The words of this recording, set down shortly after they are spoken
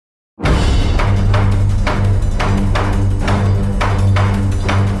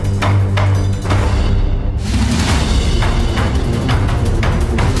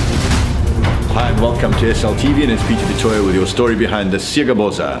to SLTV and it's Peter Toit with your story behind the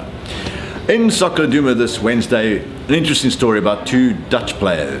Siyagobhoza. In Soccer Duma this Wednesday, an interesting story about two Dutch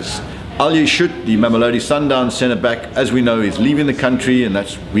players. Alje Schut, the Mamelodi Sundowns centre-back, as we know, is leaving the country, and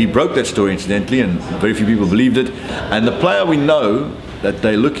we broke that story incidentally, and very few people believed it. And the player we know that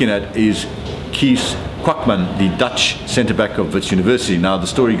they're looking at is Kees Kwakman, the Dutch centre-back of Wits University. Now the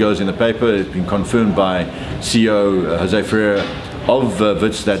story goes in the paper, it's been confirmed by CEO Jose Ferreira of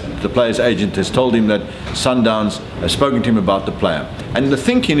Wits that the player's agent has told him that Sundowns has spoken to him about the player. And the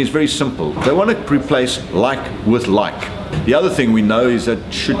thinking is very simple. They want to replace like with like. The other thing we know is that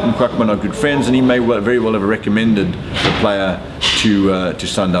Schut and Kwakman are good friends, and he may very well have recommended the player to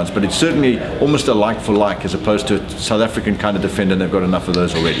Sundowns. But it's certainly almost a like for like as opposed to a South African kind of defender, and they've got enough of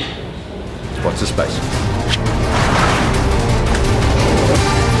those already. Watch the space.